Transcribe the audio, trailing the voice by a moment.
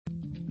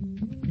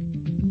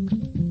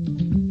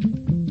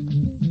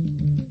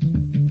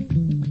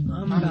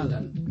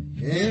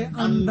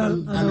andal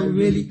ana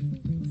weli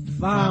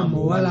faamo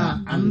wala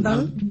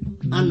andal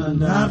ana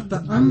darta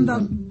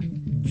andal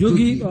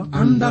jogiiɗo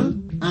andal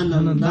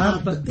ana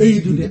darta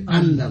ɓeydude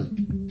andal.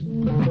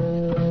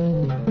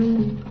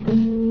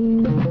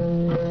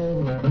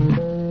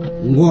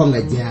 Ngonga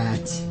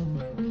jaati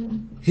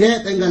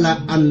heɓe ngala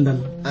andal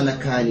ana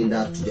kaani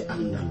dartude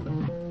andal,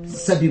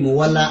 sabi mo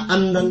wala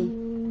andal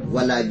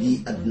wala bi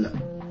adna,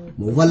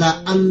 mo wala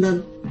andal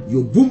yo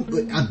bumɗo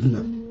adna.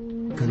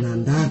 Kana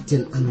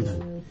darten andal,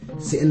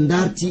 si en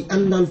darti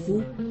andal fu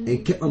en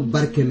keɓan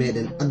barke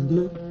meɗen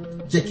adna,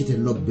 cakkite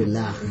lobbe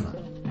lahara.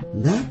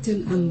 Darten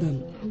andal,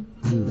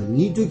 andal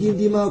ni jogii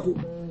ndimako.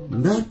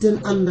 Darten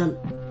andal,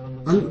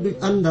 andude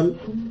andal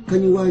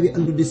kañum wawi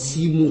andude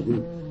simuɗum,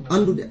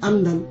 andude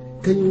andal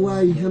kañum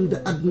wawi hemde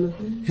adna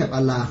heɓa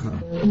lahara.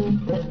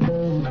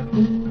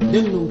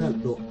 nden no ngal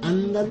ɗo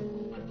andal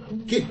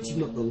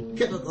kettino ɗon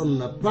keɗa ɗon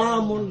na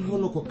baamon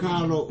hono ko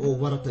kaalo o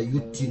warata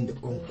yuttinde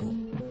on ko,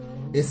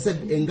 e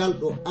sabi e ngal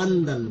ɗo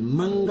andal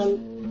mangal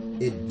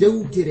e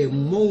dewtere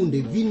mawnde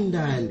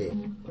windande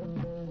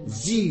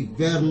J.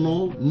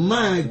 Vernon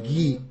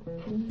Maagi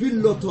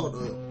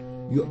pillotoɗo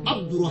yo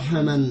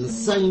Abdourahman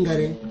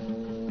Sangare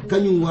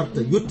kañum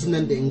warta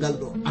yottinande e ngal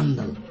ɗo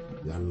andal.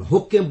 Yo Allah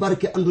hokke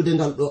barke andude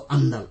ngal ɗo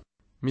andal.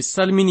 Mi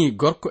salmini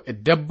gorko e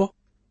debbo,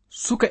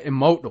 suka e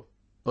mawɗo,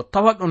 ɗo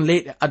tawa ɗon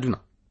leyɗe aduna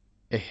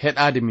e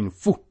heɗade min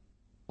fuu.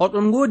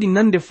 Oɗon ngoodi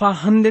nande faa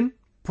hannden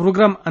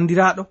programme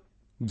andiraɗo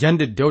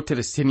jande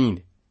dewtere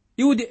seninde,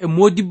 iwde e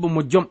modibbo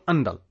mo jom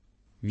andal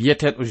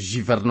wiyeteɗo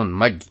J. Vernon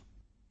Maggi.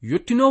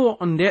 Yottinowo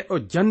on ndeɗo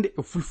jande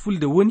e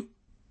fulfulde woni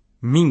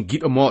min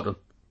giɗo moɗon,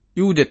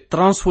 iwde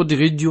Transworld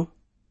Radio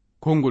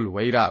kongol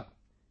wayrago.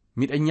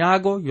 Miɗa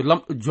ñaago yo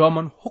lamɗo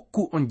joman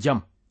hokku on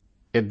jam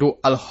e dow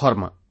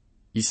alhorma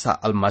Isa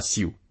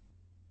almasihu.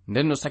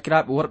 Nden no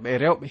sakiraɓe worɓe e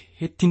rewɓe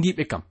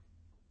hettindiɓe kam,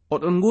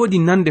 oɗon ngoodi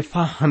nande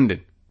faa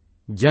hannden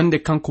jande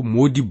kanko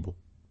modibbo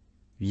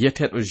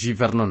wiyeteɗo J.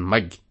 Vernon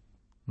Maggi.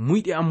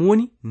 Muyɗe am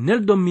woni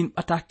neldon min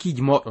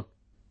ɓatakiji moɗon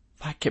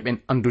faa keɓen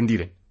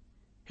andodiren.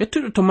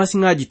 Hettuɗo to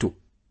masiŋaji to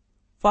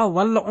faa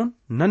walla on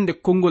nande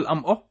kongol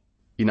am o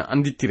ina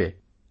anditire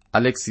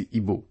Alexi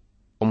Ibo,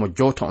 omo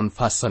jowta on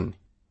faa sanne.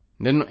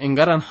 Nden no en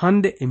ngaran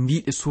hande e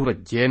mbiɗe suura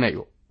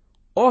 9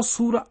 o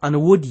suura ana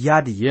woodi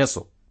yaade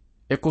yeeso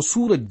e ko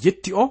suura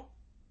jetti o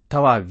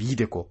tawa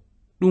wiide ko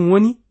ɗum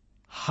woni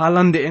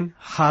haalande en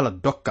haala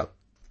dokkal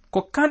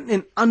ko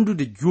kanɗen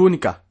andude joni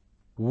ka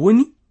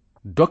woni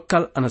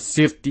dokkal ana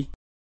serti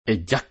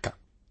e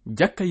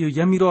jakka yo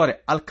yamirore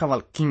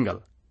alkawal kingal,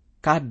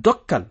 ka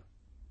dokkal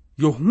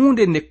yo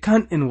hunde nde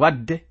kanɗen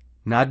wadde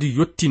naadu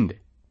yottinde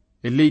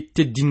e ley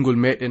teddingol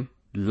meɗen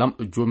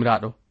lamɗo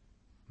jomiraɗo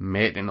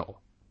meɗen o.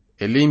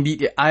 E ley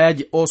mbiɗe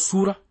ayaji o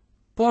suura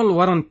Paul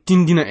waran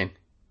tindina en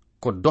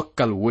ko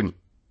dokkal woni.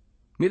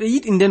 Miɗa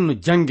yiɗi nden no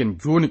jangen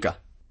joni ka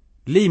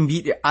ley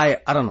mbiɗe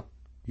aya arano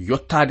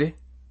yottade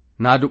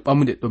naadu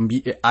ɓamude ɗo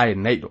mbiɗe aya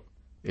 4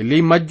 e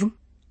ley majjum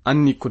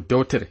anni ko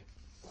dewtere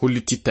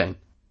hollititta en.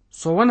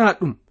 So wona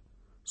ɗum,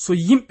 so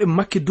yimɓe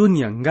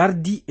Makedonia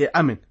ngardi e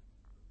amen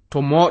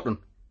to moɗon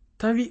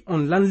tawi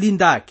on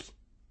lanlindaaki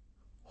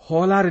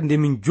hoolare nde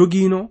min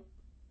jogino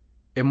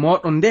e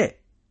moɗon nde,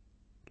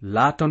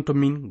 laatanto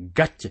min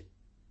gacce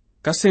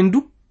kasendu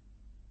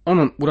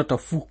onon ɓurata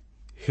fuu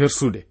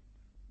hersude.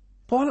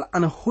 Paul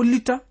ana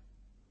hollita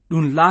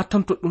ɗum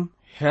laatanto ɗum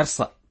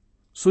hersa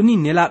so ni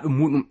nelaɓe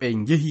muɗum ɓe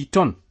njehi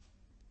ton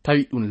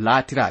tawi ɗum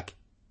laatiraake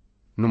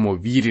no mo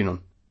wiiri non,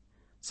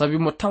 sabi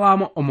mo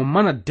tawama omo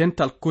mana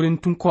dental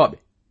Korintunkoɓe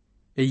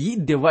e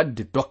yiɗde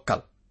waɗde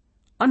dokkal.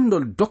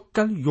 Andol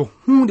dokkal yo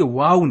hunde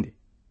wawnde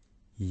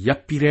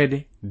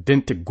yappirede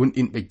dente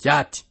gonɗinɓe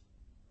jaati,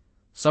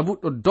 sabu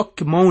ɗo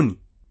dokke mawni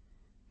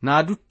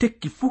naadu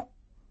tekki fuu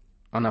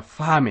ana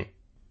faame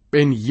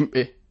ɓen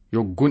yimɓe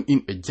yo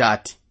gonɗinɓe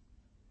jaati.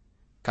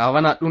 Ka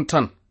wana ɗum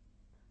tan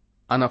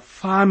ana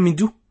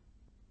faamidu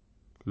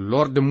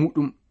lorde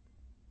muɗum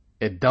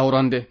e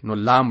dawrande no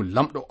laamu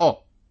lamɗo o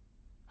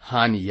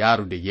haani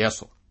yaarude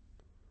yeeso.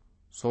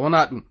 So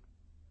wona ɗum,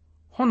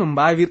 hono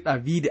mbawirɗa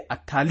wiide a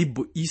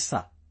talibbo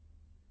Isa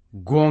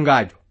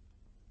gongajo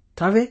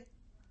tawe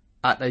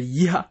aɗa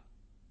yiha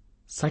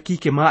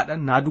sakike maɗa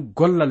naadu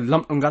gollal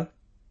lamɗo ngal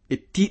e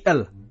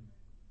tiiɗal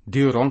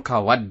de ronka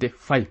wadde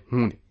fay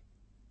hunde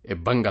e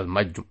bangal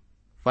majjum.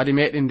 Fadi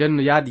meɗen nden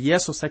no yaadi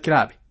yeeso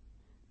sakiraɓe,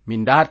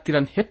 min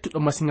dartiran hettuɗo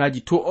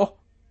masiŋaji to o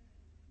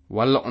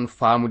walla on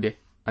faamude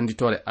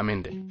anditore amen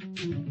nde.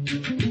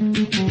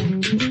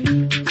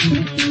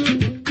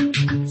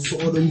 So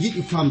oɗon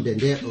jiɗi famde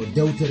nde ɗo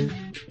dewtere,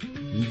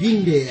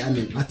 mbinde e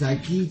amen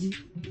atakiji,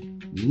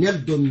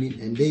 neldon min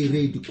e ndey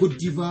reydi Côte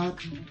d'Ivoire.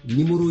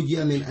 Numéro ji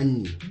amen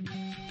anni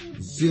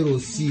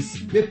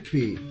 06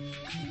 BP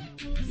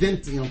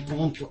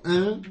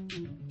 2131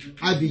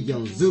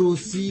 Abidjan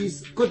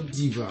 06 Côte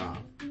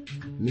d'Ivoire.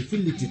 Mi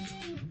fillitito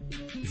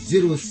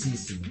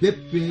 06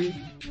 BP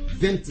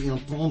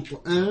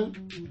 2131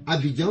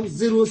 Abidjan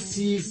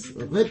 06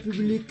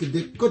 République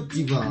de Côte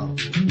d'Ivoire.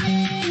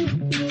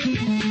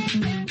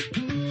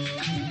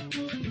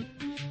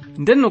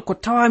 Ndenno ko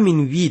tawa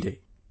min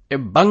wiide e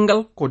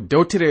bangal ko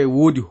dewtere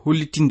woodi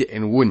hollitinde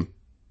en woni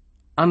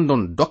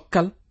andon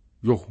dokkal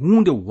yo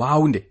hunde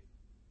waawde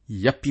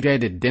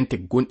yappirede dente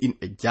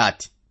gonɗinɓe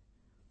jaati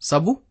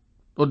sabu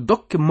ɗo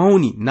dokke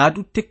mawni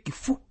naadu tekki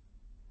fuu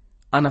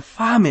ana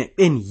faame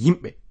ɓen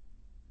yimɓe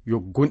yo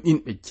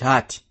gonɗinɓe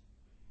jaati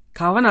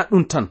ka wana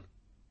ɗum tan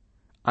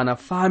ana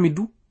faami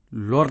du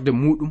lorde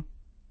muɗum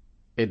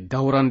e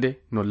dawrande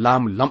no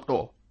laamu lamɗo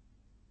o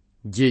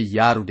je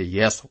yaarude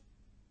yeeso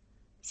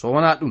so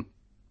wana ɗum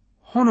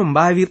hono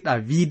mbawirɗa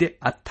wiide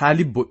a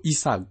talibbo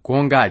isa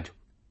gongajo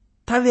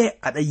tawe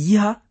aɗa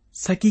yiha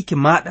sakike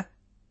maɗa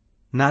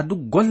na du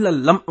gollal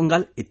lamɗo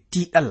ngal e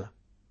tiiɗalla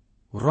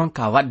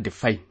ronka wadde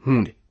fay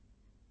hunde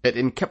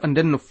eɗen keɓa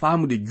nden no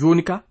faamude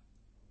joni ka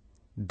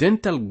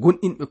dental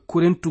gonɗinɓe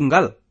Korintu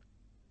ngal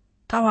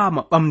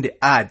tawama ɓamde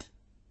aadi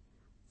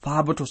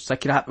faaboto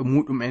sakiraɓe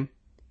muɗum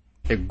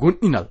e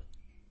gonɗinal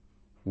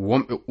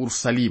wonɓe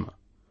Ursalima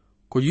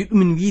ko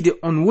yiɗumin wiide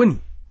on woni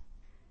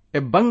e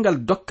bangal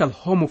dokkal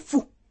homo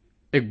fuu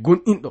e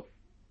gonɗinɗo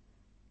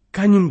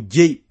kañum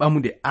jeyi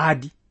ɓamude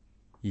aadi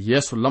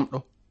yeeso lamɗo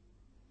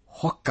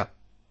hokka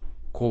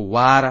ko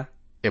waara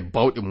e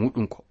bawɗe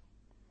muɗum ko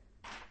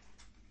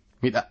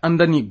miɗa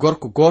andani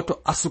gorko goto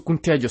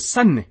asukuntejo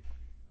sanne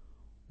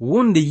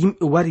wonde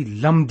yimɓe wari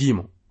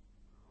lamdimo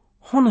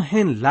hono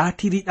hen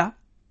laatiriɗa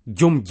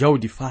jom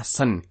jawdi faa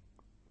sanne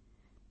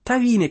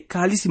tawine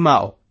kaalisi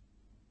ma o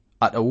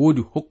aɗa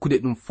woodi hokkude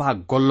ɗum faa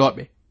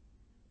golloɓe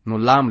no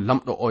laamu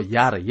lamɗo o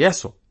yaara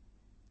yeeso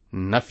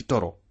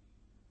nafitoro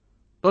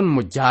ɗon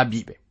mo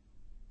jaabiɓe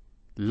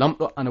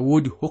lamɗo ana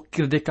woodi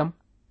hokkirde kam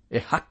e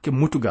hakke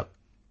mutugal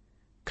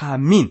ka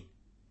min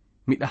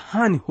miɗa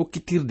haani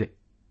hokkitirde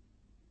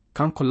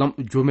kanko lamɗo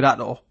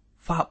jomiraɗo o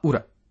faa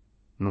ɓura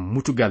no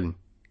mutugal ni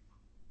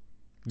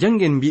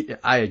jangen mbiɗe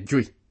aya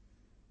 5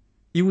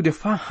 iwde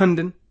faa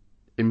handen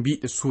e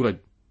mbiɗe sura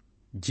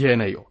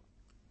 9 o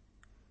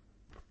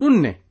ɗum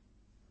ne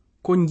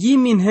ko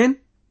jimin hen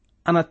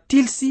ana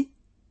tilsi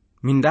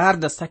mi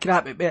darda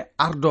sakiraɓe ɓe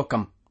ardo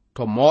kam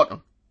to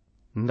moɗon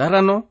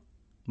darano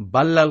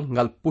ballal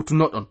ngal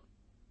potunoɗon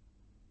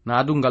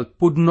naadu ngal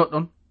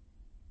podunoɗon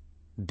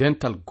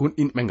dental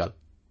gonɗinɓe ngal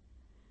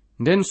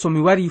nden so mi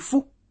wari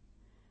fuu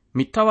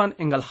mi tawan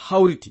e ngal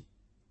hawriti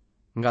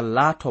ngal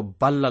laato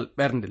ballal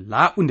ɓernde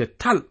laaɓunde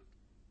tal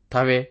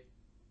tawe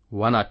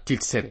wana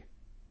tilsere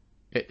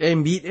e ɗe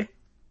mbiɗe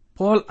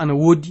Paul ana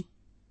woodi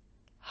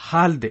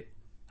haalde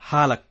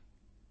haala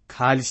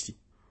kaalisi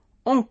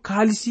on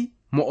kaalisi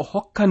mo o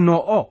hokkanno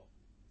o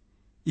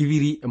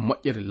iwiri e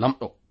moƴƴere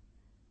lamɗo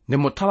nde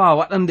mo tawa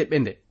waɗande ɓe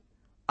nde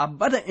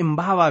abada en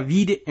mbawa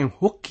wiide en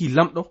hokki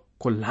lamɗo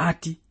ko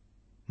laati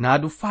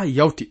naadu faa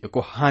yawti e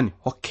ko haani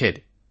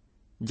hokkede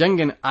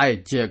jangen aya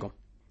 6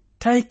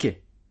 tayke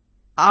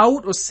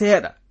aawuɗo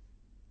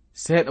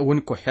seeɗa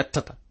woni ko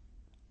hettata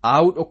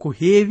aawuɗo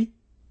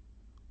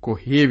ko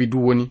heewi du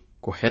woni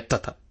ko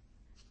hettata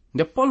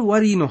nde Paul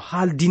warino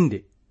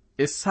haaldinde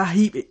e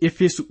sahiɓe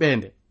Efesu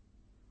ɓeende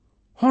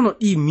hono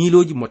ɗi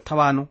miiloji mo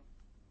tawano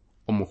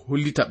omo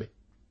hollita ɓe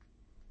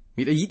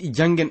miɗa yiɗi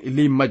jangen e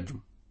ley majjum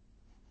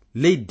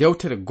ley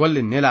dewtere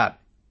golle nelaɓe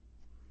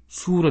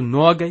suura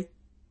 20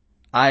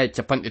 aya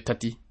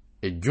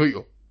 35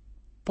 o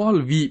Paul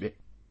wiiɓe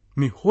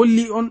mi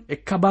holli on e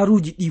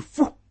kabaruji ɗi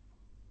fuu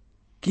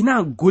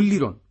kina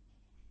golliron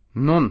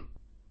non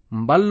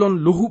mballon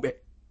lohuɓe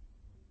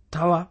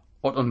tawa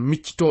oɗon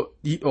miccito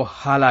ɗiɗo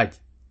haalaji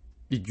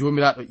ɗi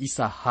jomiraɗo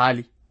Isa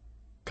haali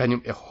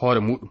kañum e hoore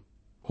muɗum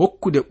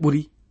hokkude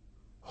ɓuri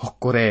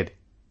hokkorede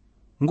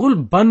ngol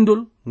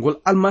bandol ngol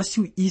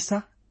almasihu Isa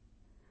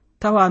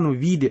tawano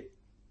wiide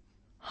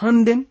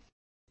handen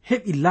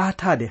heɓi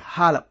laatade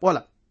haala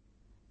ɓola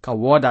ka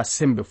wooda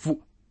sembe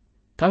fuu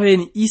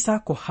taweni Isa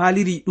ko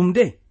haaliri ɗum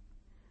de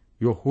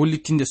yo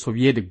hollitinde so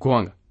wiyeede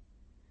goonga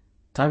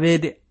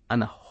tawede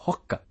ana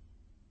hokka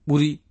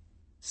ɓuri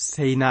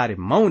seynare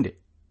mawnde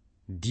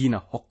diina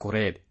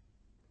hokkorede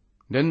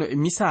ndenno e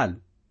misaalu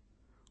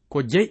ko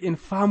jeyɗen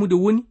faamude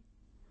woni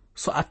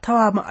so a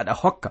tawama aɗa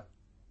hokka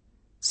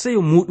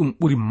seyo muɗum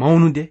ɓuri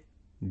mawnude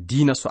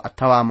diina so a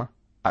tawama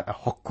aɗa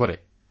hokkore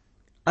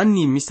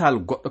anni misaalu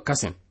goɗɗo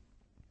kasen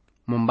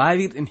mo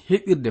mbawirɗen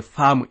heɓirde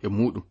faamu e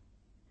muɗum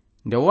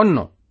nde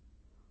wonno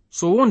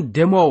so won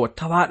demowo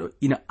tawaɗo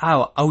ina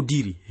aawa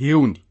awdiri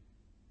hewndi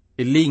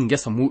e ley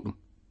ngesa muɗum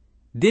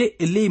de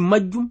e ley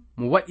majjum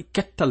mo waɗi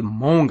kettal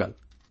mawngal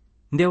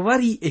nde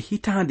wari e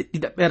hitande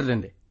ɗiɗa ɓerde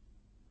nde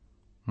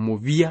mo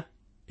wiya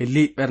e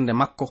ley ɓernde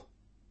makko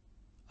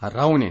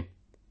rawnen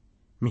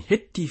mi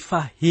hetti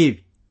faa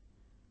heewi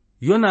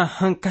yona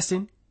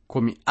hankasen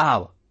ko mi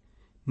aawa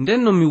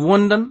ndenno mi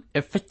wondan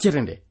e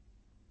feccere nde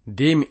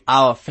de mi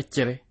aawa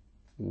feccere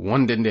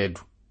wonde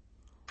ndedu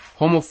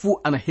homo fuu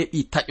ana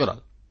heɓi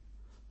taƴoral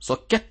so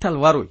kettal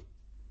waroy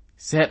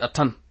seeɗa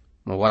tan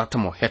mo warata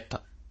mo hetta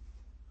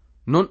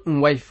non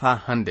ɗum way faa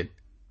handen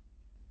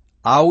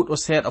aawuɗo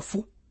seeɗa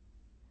fuu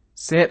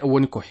seeɗa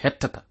woni ko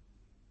hettata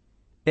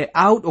e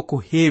aawɗo ko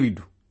heewi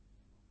du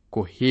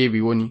ko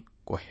heewi woni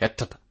ko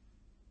hettata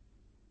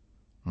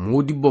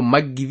modibbo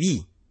maggi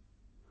wi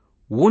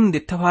wonde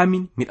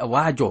tawamin miɗa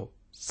waajo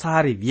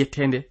saare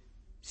wiyetende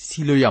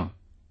Siloyam,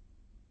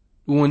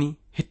 ɗum woni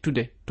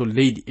hettude to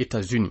leydi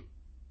États-Unis,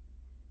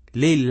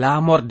 ley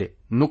laamorde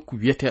nokku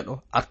wiyeteɗo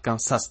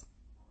Arkansas.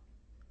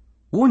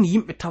 Woni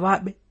yimɓe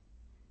tawaɓe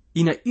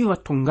ina iwa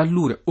to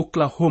ngallure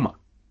Oklahoma.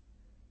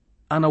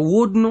 Ana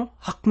wodno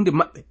hakkunde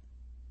maɓɓe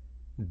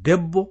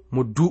debbo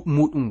mo duuɓi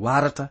muɗum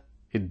warata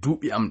e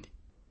duuɓi am ɗi.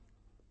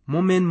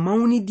 Momen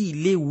mawnidi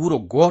ley wuro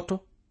gooto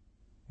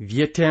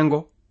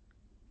wiyetengo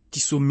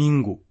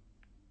Tisomingo.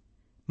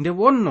 Nde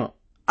wonno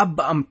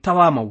abba am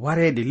tawama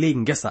warede ley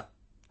ngesa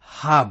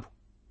haabu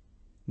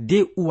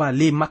de uwa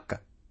ley Makka.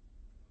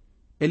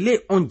 E ley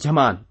on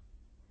jamanu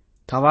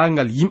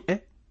tawangal yimɓe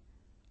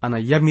ana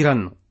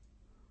yamiranno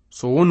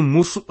so won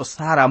mursuɗo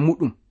saara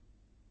muɗum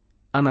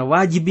ana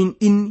wajibin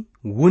inni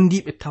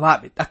wondiɓe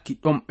tawaɓe ɗakki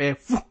ɗon ɓe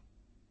fuu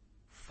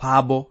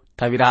faabo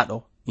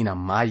tawiraɗo ina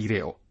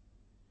maayire o.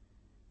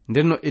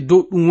 Ndenno e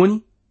dow ɗum woni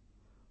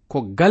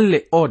ko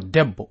galle o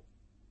debbo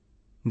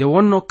nde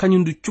wonno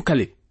kañum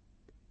cukale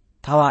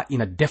tawa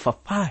ina defa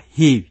faa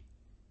heewi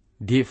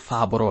de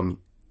faaboromin.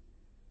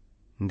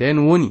 Nden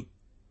woni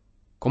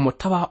komo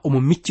tawa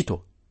omo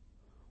miccito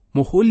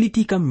mo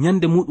holliti kam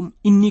nyande muɗum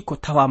inni ko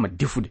tawama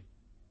defude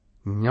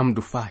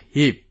nyamdu faa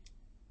heewi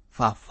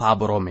faa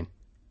faaboromen.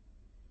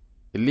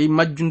 E ley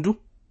majjum du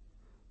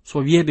so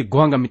wiyede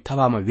gonga mi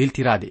tawama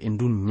weltirade e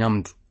ndun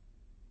nyamdu.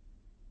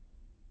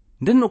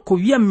 Ndenno ko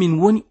wiyam min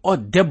woni o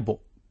debbo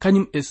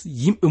kañum e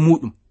yimɓe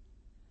muɗum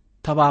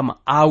tawama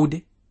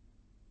aawde,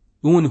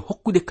 ɗum woni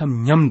hokkude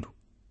kam nyamdu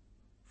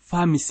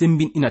faa mi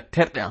sembin ina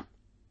terɗe am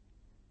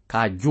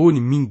ka joni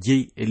min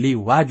jeyi e ley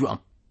waaju am.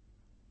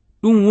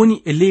 ɗum woni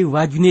e ley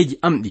waajuneji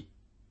am ɗi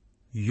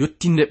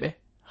yottinde ɓe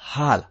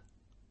haala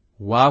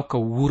waawka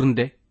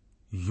wurnde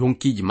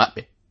yonkiji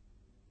maɓɓe.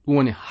 ɗum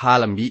woni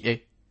haala mbi'e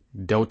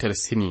dewtere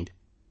seninde.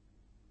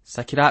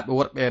 Sakiraaɓe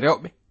worɓe e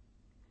rewɓe,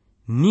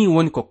 ni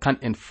woni ko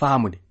kanɗen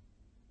faamude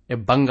e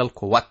bangal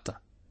ko watta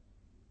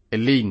e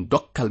ley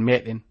dokkal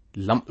meɗen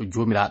lamɗo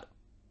jomiraɗo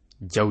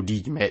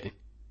jawdiji meɗen.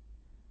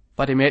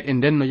 Fade meɗen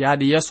nden no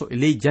yaade yeso e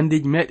ley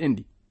jandeji meɗen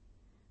ɗi,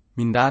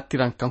 min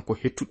dartiran kanko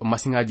hettuɗo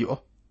masiŋaji o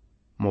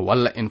mo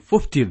walla en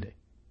foftirde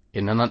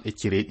e nanan e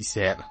cireɗi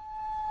seeɗa.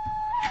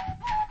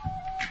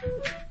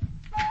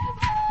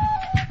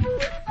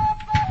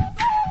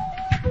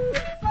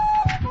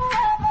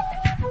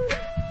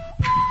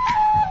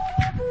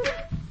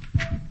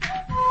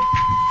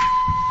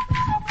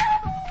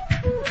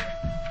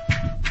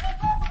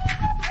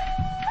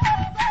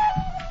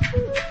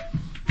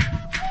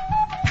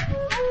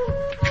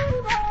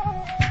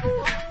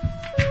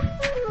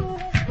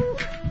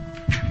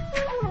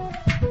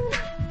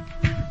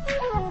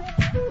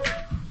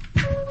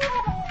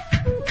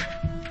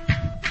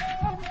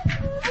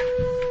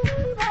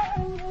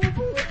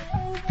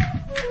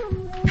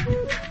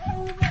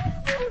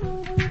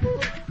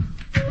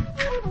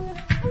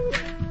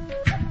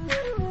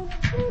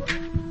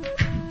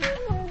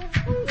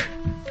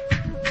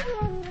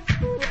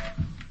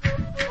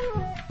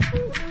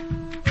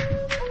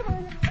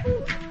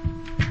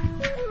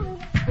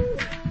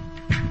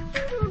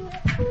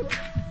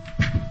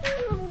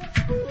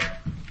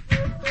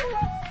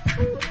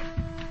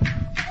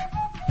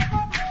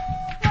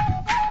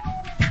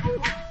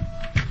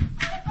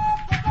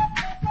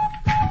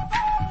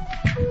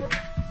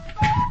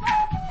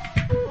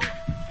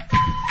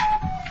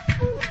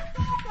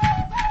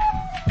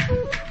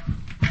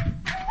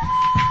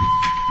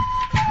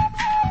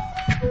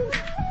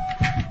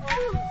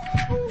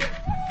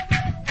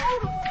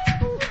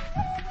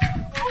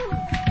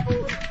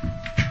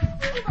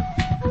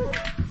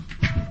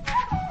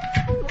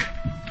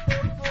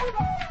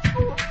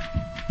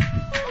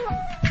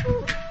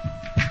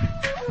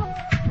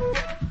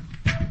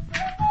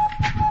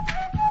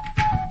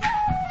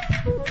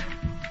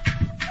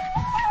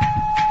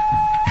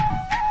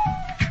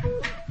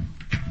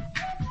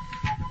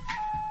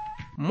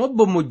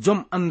 Mobbo mo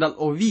jom andal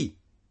o wi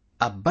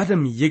abada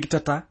mi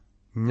yegtata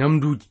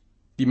nyamduji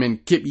ɗi men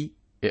keɓi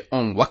e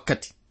on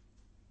wakkati.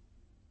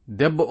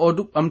 Debbo o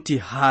du ɓamti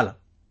haala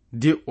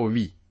de o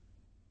wi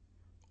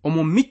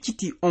omo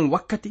micciti on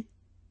wakkati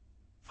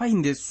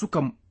faynde suka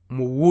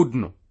mo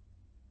wodno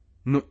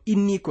no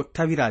inni ko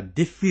tawira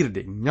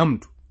defirde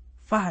nyamdu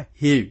faa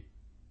heewi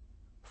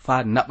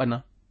faa naɓana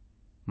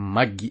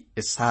maggi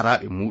e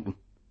saaraɓe muɗum.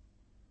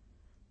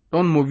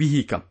 ɗon mo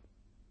wihi kam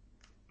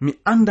mi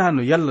anda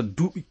no yalla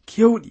duuɓi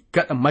kewɗi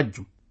gaɗa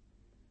majjum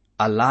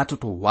a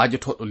laatoto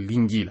waajotoɗo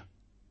linjiila.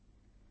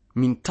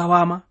 Min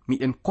tawama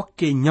miɗen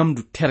kokke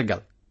nyamdu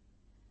tergal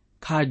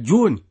ka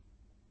joni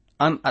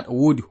an aɗa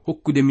woodi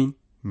hokkude min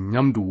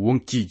nyamdu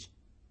wonkiji.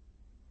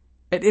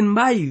 Eɗen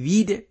mbawi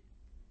wiide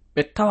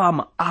ɓe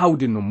tawama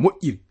aawde no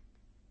moƴƴiri,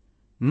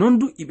 non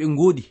du iɓe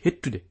ngoodi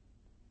hettude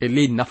e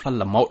ley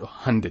nafalla mawɗo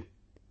hannden.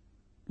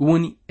 ɗum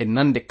woni e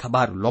nande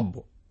kabaru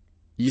lobbo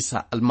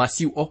Isa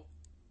almasihu o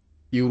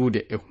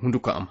iwrude e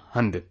hunduko am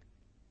hannden.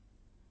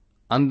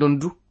 Andon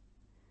du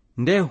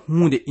nde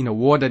hunde ina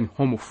wodani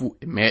homo fuu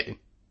e meɗen.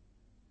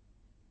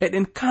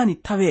 Eɗen kaani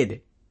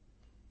taweede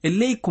e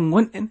ley ko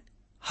gonɗen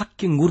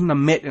hakke gurnam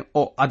meɗen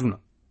o aduna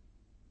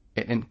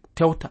eɗen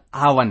tewta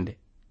awande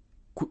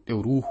kuɗɗe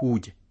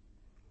ruhuje.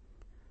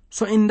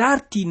 So en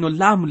darti no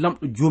laamu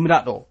lamɗo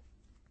jomiraɗo o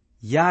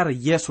yaara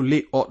yeeso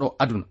ley oɗo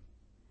aduna,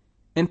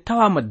 en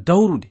tawama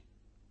dawrude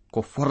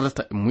ko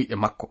fordata e muyɗe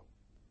makko,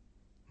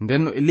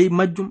 nden no e ley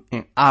majjum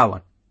en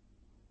aawan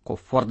ko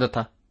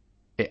fordata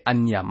e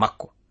anniya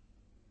makko.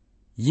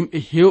 Yimɓe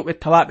hewɓe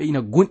tawaɓe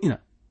ina gonɗina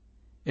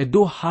e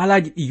dow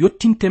haalaji ɗi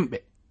yottintemɓe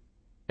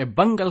e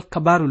bangal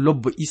kabaru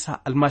lobbo Isa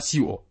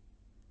almasihu o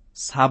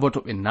saboto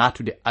ɓe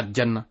natude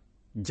aljanna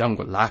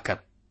jango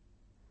laakara.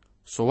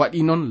 So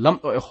waɗi noon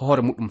lamɗo e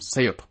hoore muɗum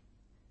seyoto,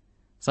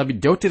 sabi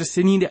dewtere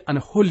seninde ana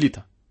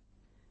hollita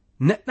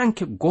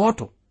neɗɗanke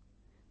gooto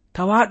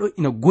tawaɗo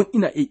ina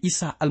gonɗina e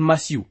Isa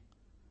almasihu,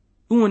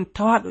 ɗum woni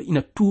tawaɗo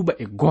ina tuuba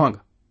e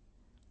goonga,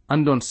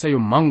 andon seyo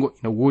mango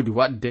ina woodi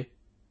wadde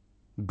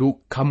dow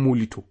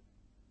kammuli to.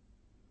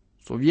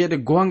 So wiyeede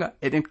goonga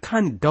eɗen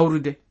kaani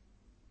dawrude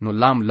no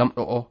laamu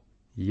lamɗo o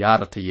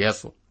yarata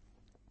yeeso.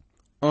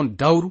 On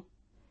dawru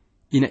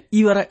ina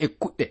iwara e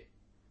kuɗɗe,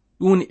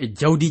 ɗum woni e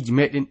jawdiji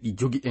meɗen ɗi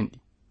jogiɗen ɗi.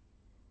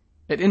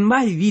 Eɗen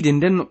maawi wiide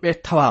nden no ɓe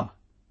tawama,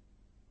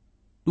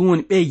 ɗum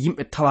woni ɓe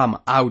yimɓe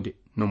tawama aawde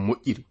no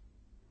moƴƴiri,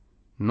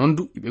 non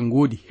du iɓe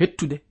ngoodi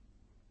hettude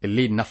e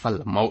ley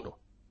nafalla mawɗo.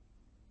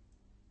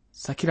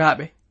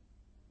 Sakiraaɓe,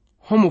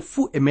 homo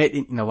fuu e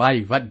meɗen ina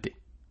waawi wadde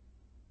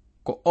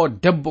ko o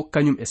debbo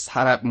kañum e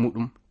saaraaɓe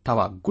muɗum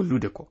tawa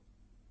gollude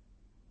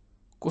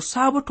ko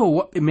saaboto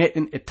woɓɓe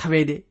meɗen e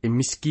taweede e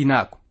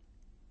miskinaako.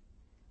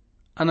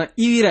 Ana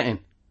iwira en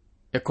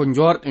e ko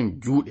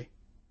njorɗen juuɗe.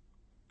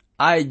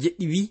 Aya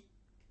jeɗɗi wi,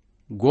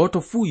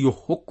 gooto fuu yo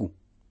hokku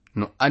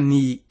no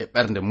anniyi e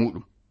ɓernde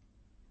muɗum,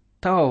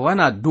 tawa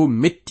wana dow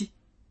metti,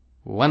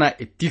 wana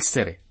e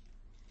tilsere,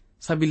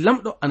 sabi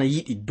lamɗo ana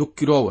yiɗi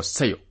dokkirowo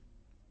seyo.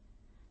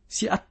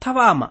 Si a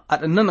tawama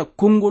aɗa nana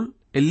konngol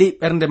e ley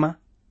ɓernde ma,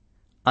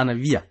 ana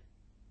wiya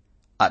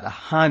aɗa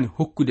haani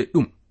hokkude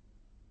ɗum,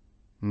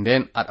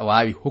 nden aɗa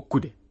waawi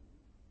hokkude.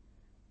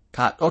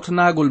 Ka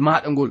ɗotonagol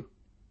maɗa ngol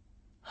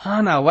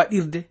hana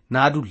waɗirde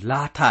naadu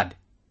laataade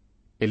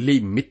e ley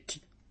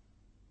metti.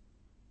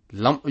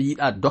 Lamɗo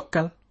yiɗa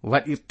dokkal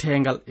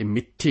waɗirtengal e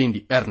mettendi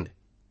ɓernde.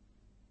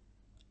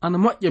 Ana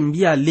moƴƴa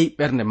mbiya ley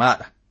ɓernde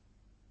maɗa,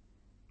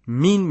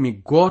 min mi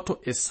gooto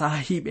e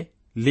saahiɓe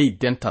ley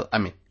dental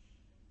amen.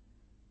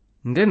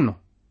 Ndenno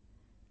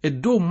e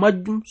dow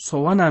majjum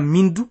so wana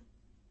mindu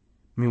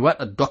mi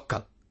waɗa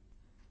dokkal.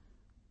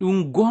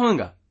 Ɗum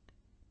goonga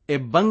e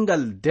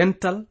bangal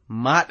dental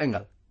maɗa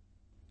ngal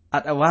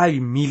aɗa waawi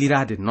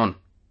miilirade non.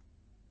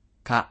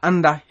 Ka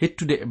anda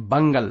hettude e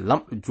bangal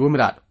lamɗo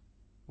jomiraɗo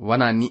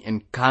wana ni en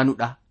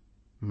kanuɗa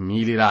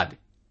miilirade,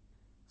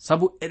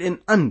 sabu eɗen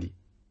andi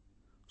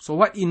so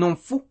waɗi non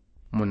fuu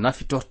mo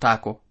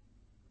nafitortako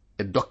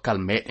e dokkal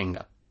meɗen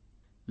ngal.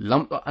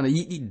 Lamɗo ana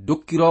yiɗi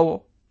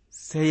dokkirowo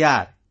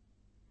seyare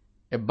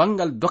e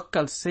bangal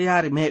dokkal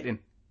seyare meɗen,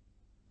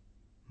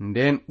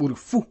 nden ɓuri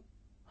fuu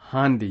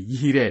hande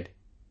yihirede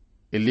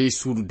e ley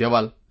suudu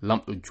dewal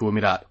lamɗo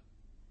jomiraɗo.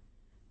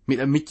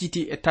 Miɗa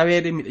micciti e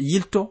tawede miɗa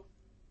yilto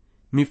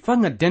mi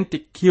fanga dente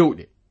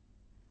kewɗe,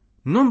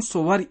 non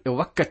so wari e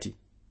wakkati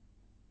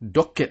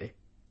dokke ɗe,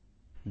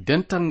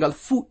 dental ngal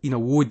fuu ina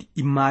woodi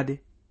immade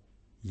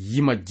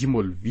yima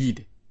jimol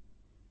wiide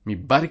mi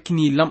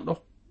barkini lamɗo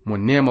mo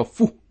nema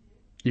fuu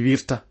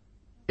iwirta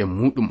e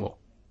muɗum o.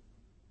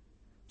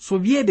 So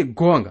wiyeede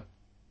goonga,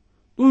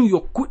 ɗum yo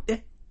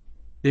kuɗɗe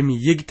ɗe mi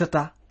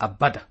yegitata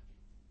abada.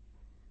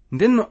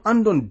 Nden no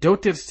andon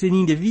dewtere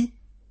seninde wi,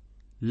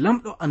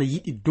 lamɗo ana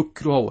yiɗi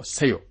dokkirowo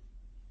seyo.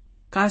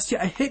 Ka si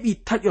a heɓi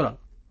taƴoral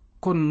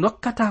kon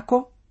nokkata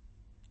ko,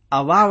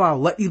 a wawa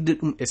waɗirde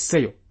ɗum e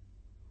seyo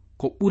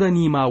ko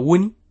ɓuranima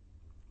woni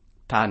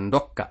ta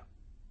dokka,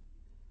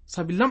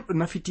 sabi lamɗo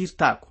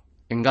nafitirtako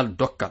e ngal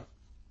dokkal.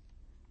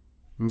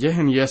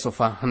 Njehen yeeso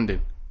fa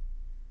handen,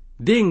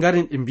 de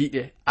ngaren ɗe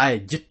mbiɗe aya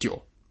jetti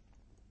o.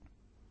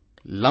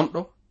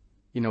 Lamɗo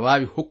ina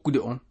wawi hokkude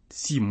on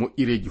si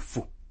moƴƴireji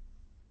fuu.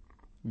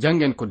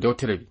 Jangen ko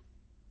dewtere wi,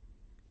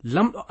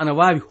 lamɗo ana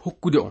wawi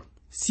hokkude on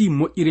si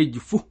moƴƴireji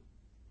fuu,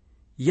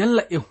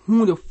 yalla e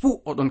hunde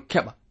fuu oɗon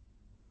keɓa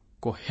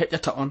ko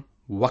heƴata on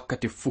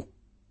wakkati fuu.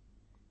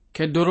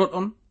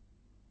 Keddoroɗon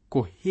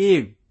ko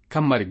heewi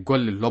kammari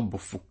golle lobbo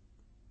fuu.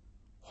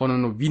 Hono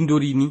no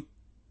windori ni,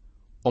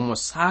 omo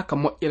saaka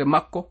moƴƴere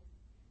makko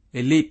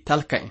e ley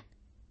talka en,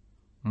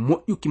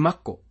 moƴƴuki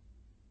makko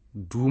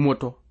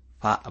duumoto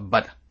faa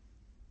abada.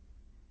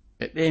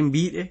 E ɗe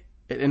mbiɗe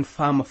eɗen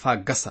faama faa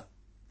gasa.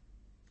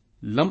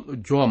 Lamɗo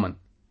jooman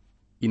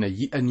ina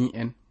yiɗani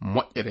en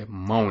moƴƴere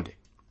mawnde.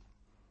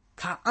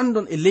 Ka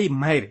andon e ley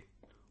mayre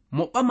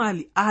mo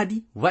ɓamali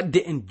aadi wadde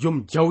en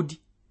jom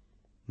jawdi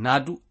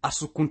naadu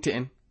asukunte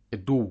en e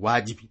dow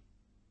waajibi.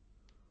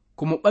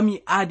 Ko mo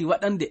ɓami aadi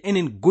waɗande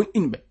enen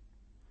gonɗinɓe,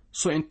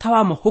 so en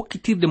tawama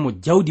hokkitirde mo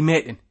jawdi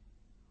meɗen,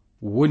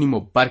 woni mo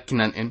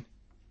barkinan en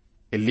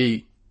e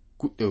ley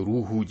kuɗɗe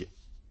ruhuje.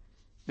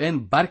 Ɗen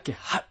barke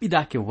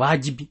haɓɓidake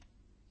waajibi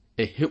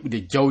e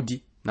heɓude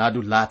jawdi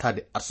naadu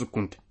laatade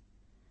asukunte.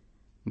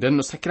 nden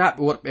no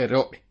sakiraaɓe worɓe e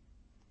rewɓe,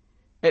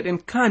 eɗen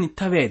kaani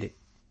taweede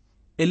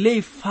e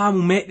ley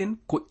faamu meɗen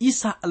ko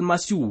Isa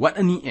almasihu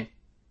waɗani en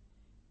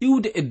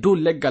iwde e dow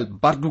leggal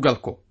bardugal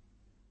ko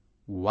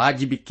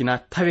waajibi kina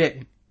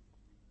taweɗen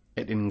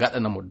eɗen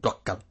gaɗanamo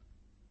dokkal.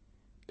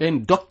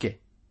 ɗen dokke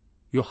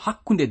yo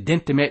hakkunde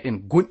dente meɗen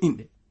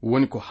gonɗinɗe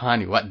woni ko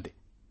haani waɗde.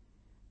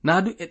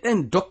 naa du e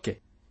ɗen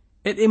dokke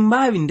eɗen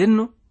mbaawi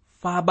ndenno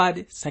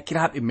faabaade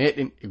sakiraaɓe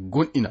meɗen e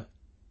gonɗinal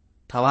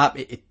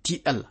tawaaɓe e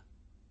tiiɗalla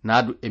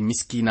naa du e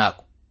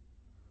miskinaako.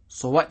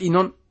 so waɗi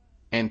noon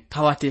en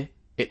tawate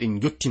eɗen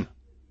jottina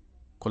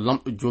ko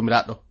lamɗo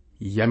joomiraaɗo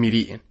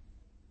yamiri en.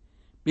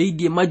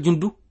 ɓeydi e majjum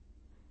du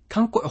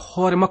kanko e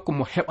hoore makko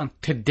mo heɓan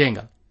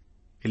teddengal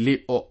e ley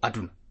o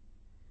aduna.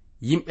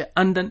 yimɓe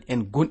andan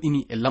en gonɗini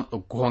e lamɗo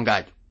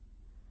goongaajo.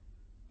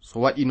 so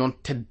waɗi noon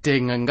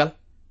teddengal ngal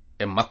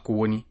e makko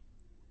woni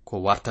ko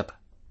wartata.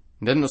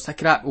 nden no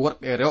sakiraaɓe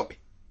worɓe e rewɓe,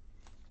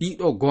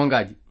 ɗiɗo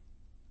goongaaji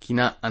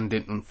kina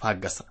anden ɗum faa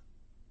gasa.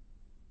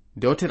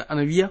 dewtere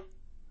ana wiya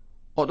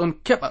oɗon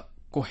keɓa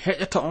ko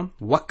heƴata on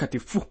wakkati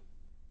fuu,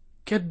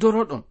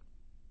 keddoroɗon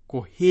ko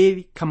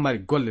heewi kammari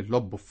golle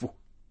lobbo fuu.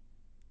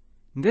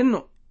 ndenno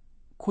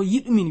ko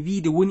yiɗumin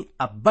wiide woni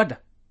abada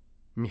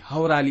mi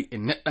hawrali e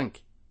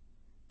neɗɗanke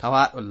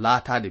tawaɗo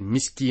laatade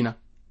miskina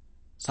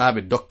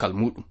saabe dokkal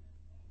muɗum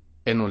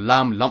eno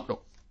laamu lamɗo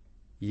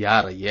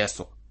yaara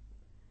yeeso.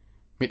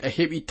 miɗa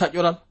heɓi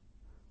taƴoral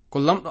ko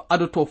lamɗo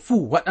adoto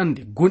fuu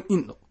waɗande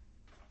gonɗinɗo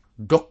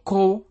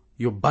dokkowo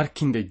yo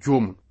barkinde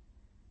joomum.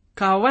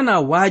 ka wana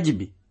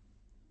waajibi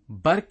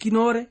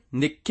barkinore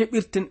nde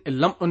keɓirten e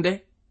lamɗo nde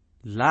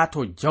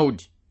laato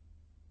jawdi.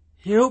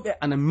 hewɓe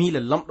ana miila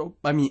lamɗo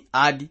ɓami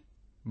aadi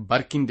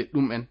barkinde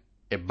ɗum'en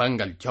e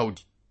bangal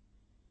jawdi.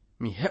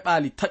 mi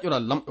heɓali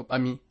taƴoral lamɗo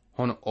ɓami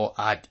hono o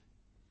aadi.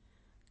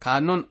 ka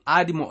non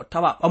aadi mo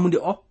tawa ɓamude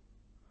o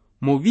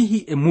mo wihi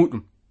e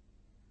muɗum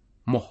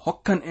mo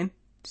hokkan en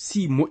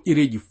si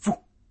moƴƴereji fuu.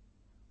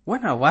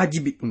 wana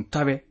waajibi ɗum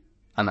tawe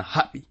ana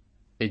haɓɓi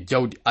e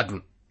jawdi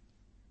aduna.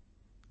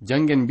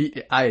 jangen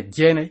mbiɗe aya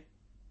 9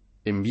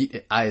 e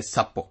mbiɗe aya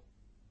 10.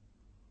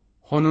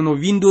 hono no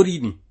windori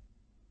ni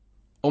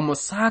omo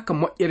saaka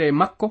moƴƴere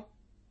makko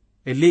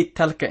e ley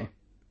talka en,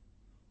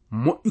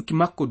 moƴƴuki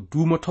makko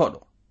duumotoɗo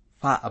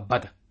faa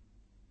abada.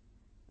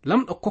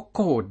 lamɗo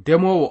kokkowo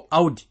demowo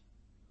awdi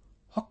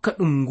hokka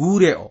ɗum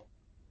nguure o,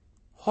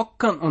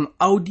 hokkan on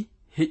awdi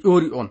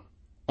heƴori on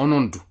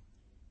onon du.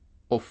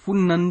 o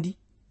funnandi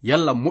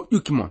yalla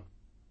moƴƴuki mon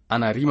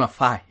ana rima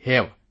faa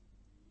heewa.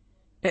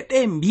 e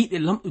ɗe mbiɗe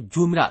lamɗo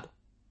joomiraɗo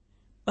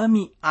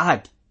ɓami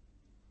aadi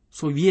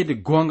so wiyeede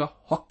goonga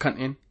hokkan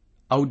en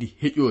awdi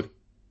heƴori,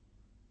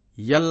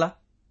 yalla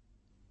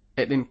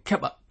eɗen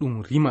keɓa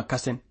ɗum rima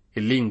kasen e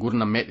ley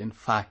gurna meɗen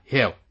faa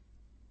heewa.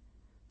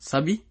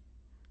 sabi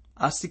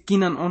a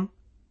sikkinan on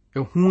e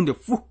hunde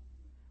fuu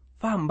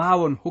faa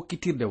mbawon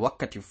hokkitirde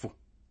wakkati fuu.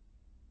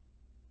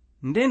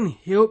 nden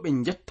hewɓe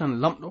jettan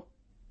lamɗo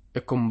e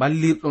ko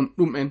ballirɗon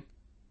ɗum en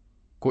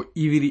ko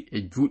iwiri e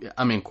juuɗe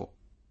amen ko.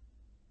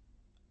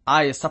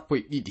 aya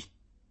 12.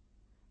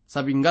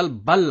 sabi ngal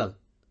ballal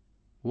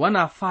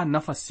wana faa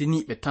nafa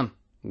seniɓe tan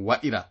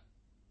waɗira,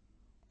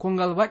 ko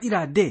ngal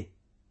waɗira de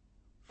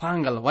faa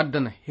ngal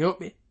waddana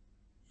hewɓe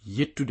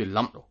yettude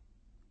lamɗo.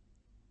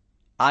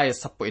 aya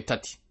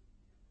 13.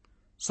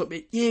 so ɓe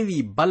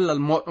ƴeewi ballal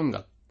moɗon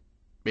ngal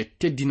ɓe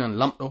teddinan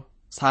lamɗo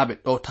saabe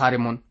ɗowtare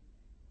mon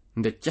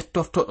nde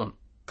cettortoɗon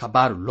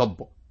kabaru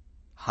lobbo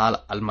haala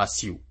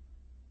almasihu.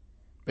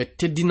 ɓe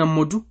teddinan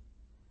mo du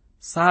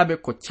saabe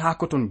ko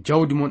caakoton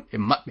jawdi mon e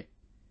maɓɓe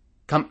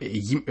kamɓe e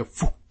yimɓe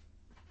fuu.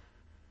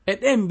 e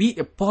ɗe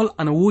mbiɗe Paul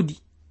ana woodi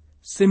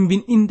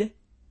sembinɗinde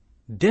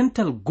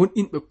dental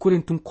gonɗinɓe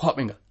Korintu'en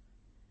koɓe ngal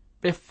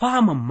ɓe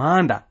faama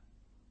maanda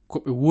ko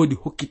ɓe woodi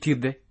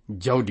hokkitirde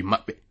jawdi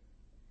maɓɓe.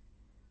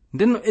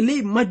 ndenno e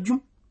ley majjum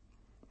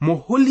mo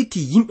holliti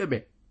yimɓe ɓe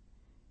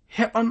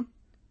heɓan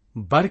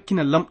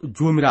barkina lamɗo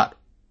joomiraɗo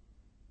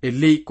e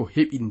ley ko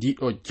heɓi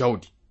ndiɗo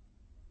jawdi.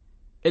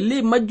 e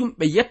ley majjum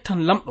ɓe yettan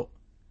lamɗo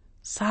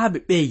saabe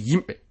ɓe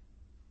yimɓe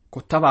ko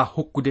tawa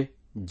hokkude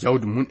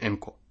jawdi mun en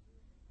ko.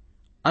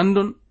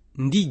 andon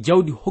ndi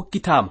jawdi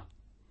hokkitama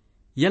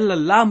yalla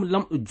laamu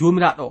lamɗo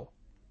joomiraɗo o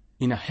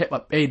ina heɓa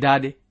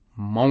ɓeydade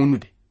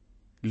mawnude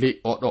ley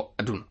oɗo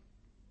aduna.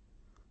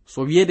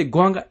 so wiyeede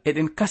goonga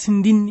eɗen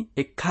kasindinni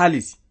e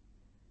kaalisi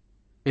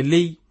e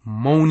ley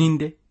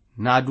mawninde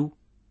naadu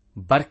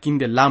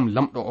barkinde laamu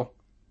lamɗo o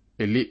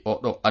e ley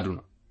oɗo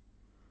aduna.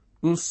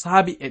 ɗum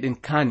saabi eɗen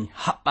kaani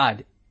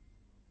haɓɓaade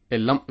e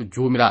lamɗo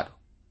joomiraɗo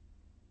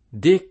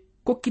de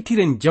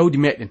kokkitiren jawdi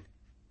meɗen,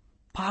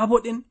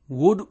 paaboɗen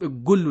woduɓe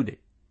gollude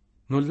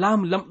no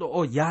laamu lamɗo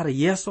o yaara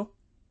yeeso,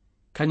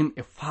 kañum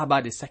e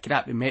faabaade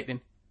sakiraaɓe meɗen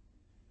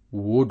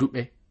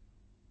woduɓe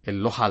e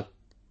lohal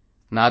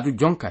naadu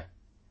jonka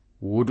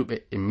woduɓe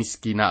e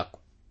miskinaako.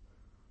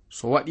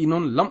 so waɗi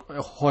noon lamɗo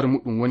e hoore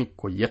muɗum woni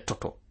ko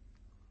yettoto.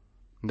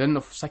 nden no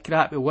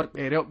sakiraaɓe worɓe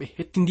e rewɓe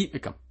hettindiɓe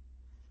kam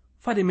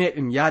fade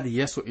meɗen yaade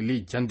yeeso e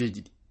ley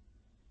jandeji ɗi.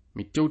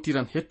 mi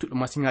tewtiran hettuɗo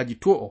masiŋaji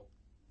to o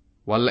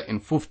walla en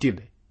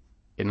foftirde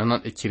e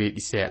nananɗe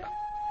cireeɗi seeɗa.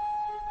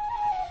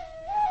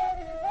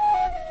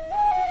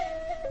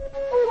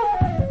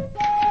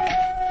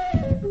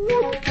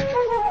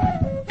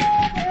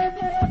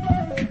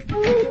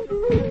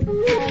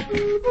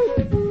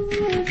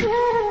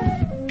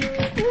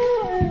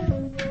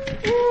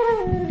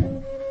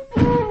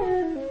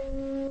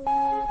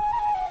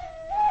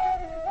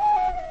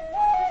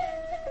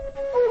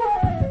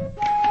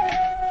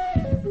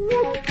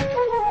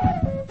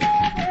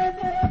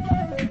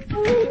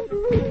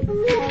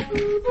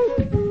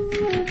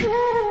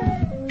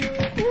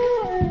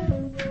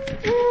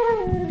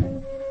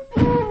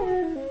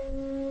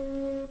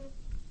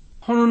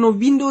 hono no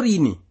windori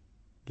ni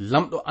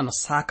lamɗo ana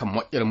saaka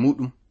moƴƴere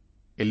muɗum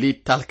e ley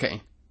talka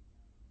en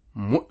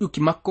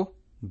moƴƴuki makko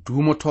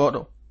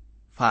duumotoɗo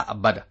faa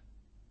abada.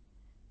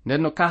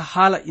 nden no ka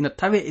haala ina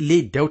tawe e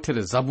ley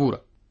dewtere zabura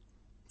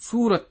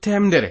suura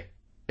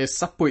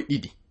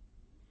 112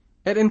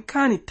 eɗen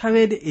kaani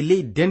tawede e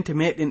ley dente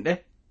meɗen ɗe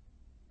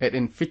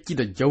eɗen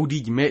feccida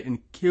jawdiji meɗen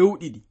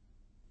kewɗiɗi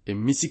e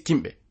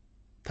misikimɓe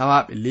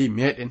tawaɓe ley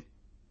meɗen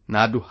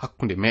naadu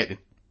hakkunde meɗen.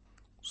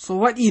 so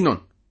waɗi non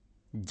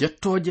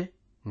jettoje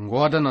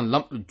ngodanan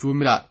lamɗo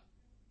jomiraɗo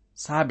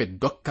saabe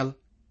dokkal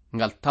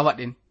ngal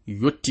tawaɗen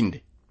yottinde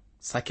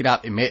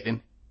sakiraɓe meɗen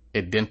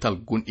e dental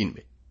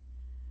gonɗinɓe.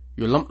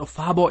 yo lamɗo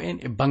faabo en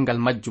e bangal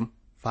majjum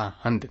faa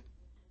handen.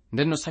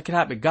 nden no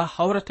sakiraɓe ga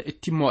hawrata e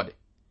timmoɗe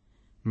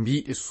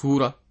mbiɗe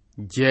suura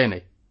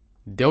 9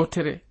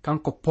 dewtere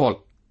kanko Paul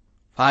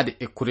faade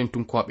e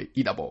Korintunkoɓe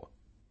ɗiɗaɓo o.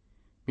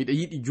 miɗa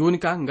yiɗi joni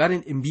ka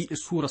ngaren e mbiɗe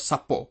suura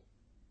 10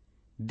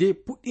 de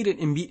puɗɗiren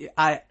e mbiɗe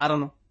aya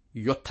arano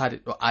yottade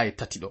ɗo aya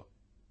 3 ɗo.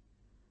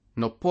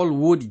 no Paul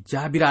woodi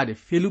jaabirade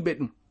feluɓe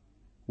ɗum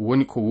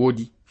woni ko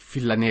woodi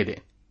fillanede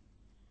en.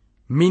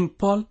 min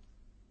Paul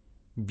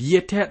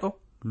biyeteɗo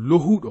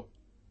lohuɗo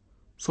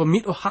so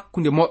miɗo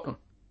hakkunde moɗon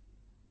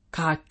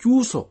ka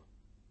cuuso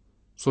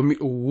so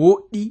miɗo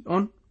woɗɗi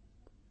on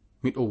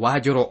miɗo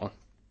waajoro on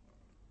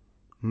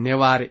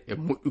neware e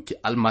moƴƴuki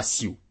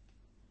almasihu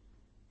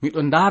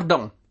miɗo darda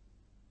on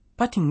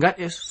pati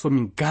ngaɗe so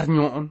min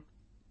garño on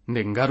nde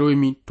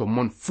ngaroymi to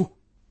mon fuu.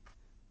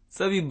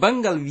 sabi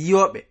bangal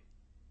wiyoɓe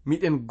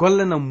miɗen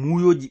gollana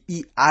muuyoji ɓi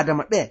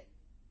adama ɓe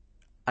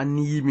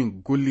anniyimin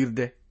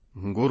gollirde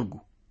ngorgu.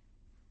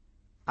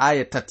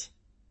 aya 3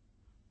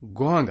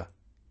 goonga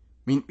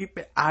min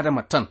ɓiɓɓe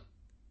adama tan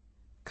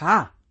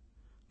ka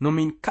no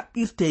min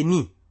kaɓɓirte ni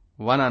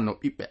wana no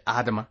ɓiɓɓe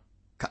adama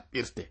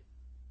kaɓɓirte.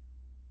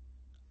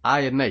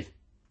 aya 4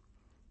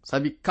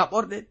 sabi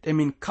kaɓorɗe ɗe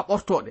min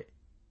kaɓortoɗe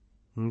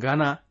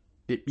ngana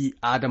ɗe ɓi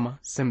adama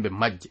sembe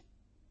majje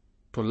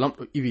to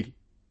lamɗo iwiri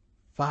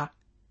faa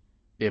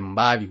ɗe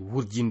mbaawi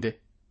wurjinde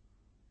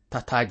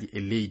tataji e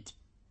leydi.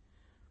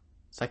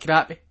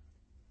 sakiraɓe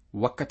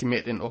wakkati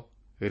meɗen o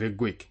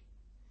reggoyke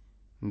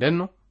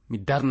ndenno mi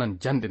darnan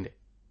jande nde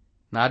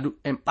naadu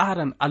en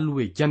ɓaran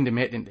alluwe jande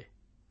meɗen ɗe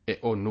e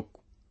o nokku.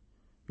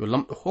 yo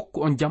lamɗo hokku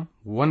on jam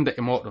wonda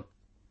e moɗon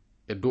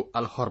e dow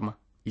alhorma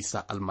Isa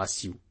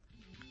almasihu.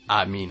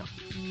 amina.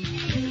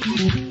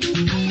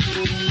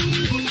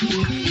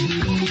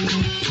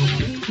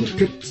 ko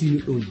kettini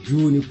ɗo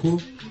joni ko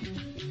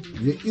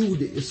yo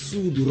iwde e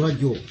suudu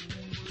radio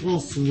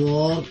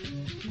transworld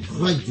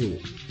radio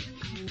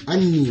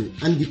anni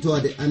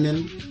anditode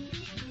amen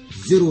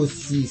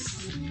 06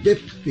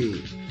 BP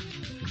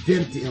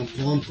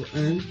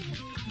 2131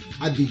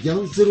 Abidjan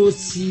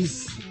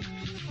 06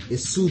 e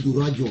suudu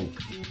radio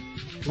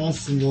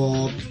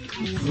transworld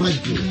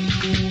radio.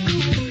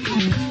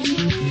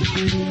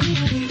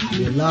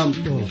 yo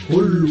lamɗo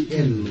hollu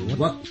en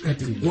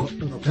wakkati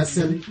goɗɗo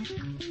kasel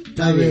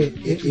tawe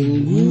eɗen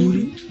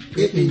nguuri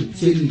eɗen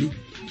celli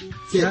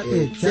ceɗe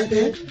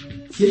ceɗe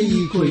ceyi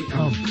koye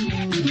am.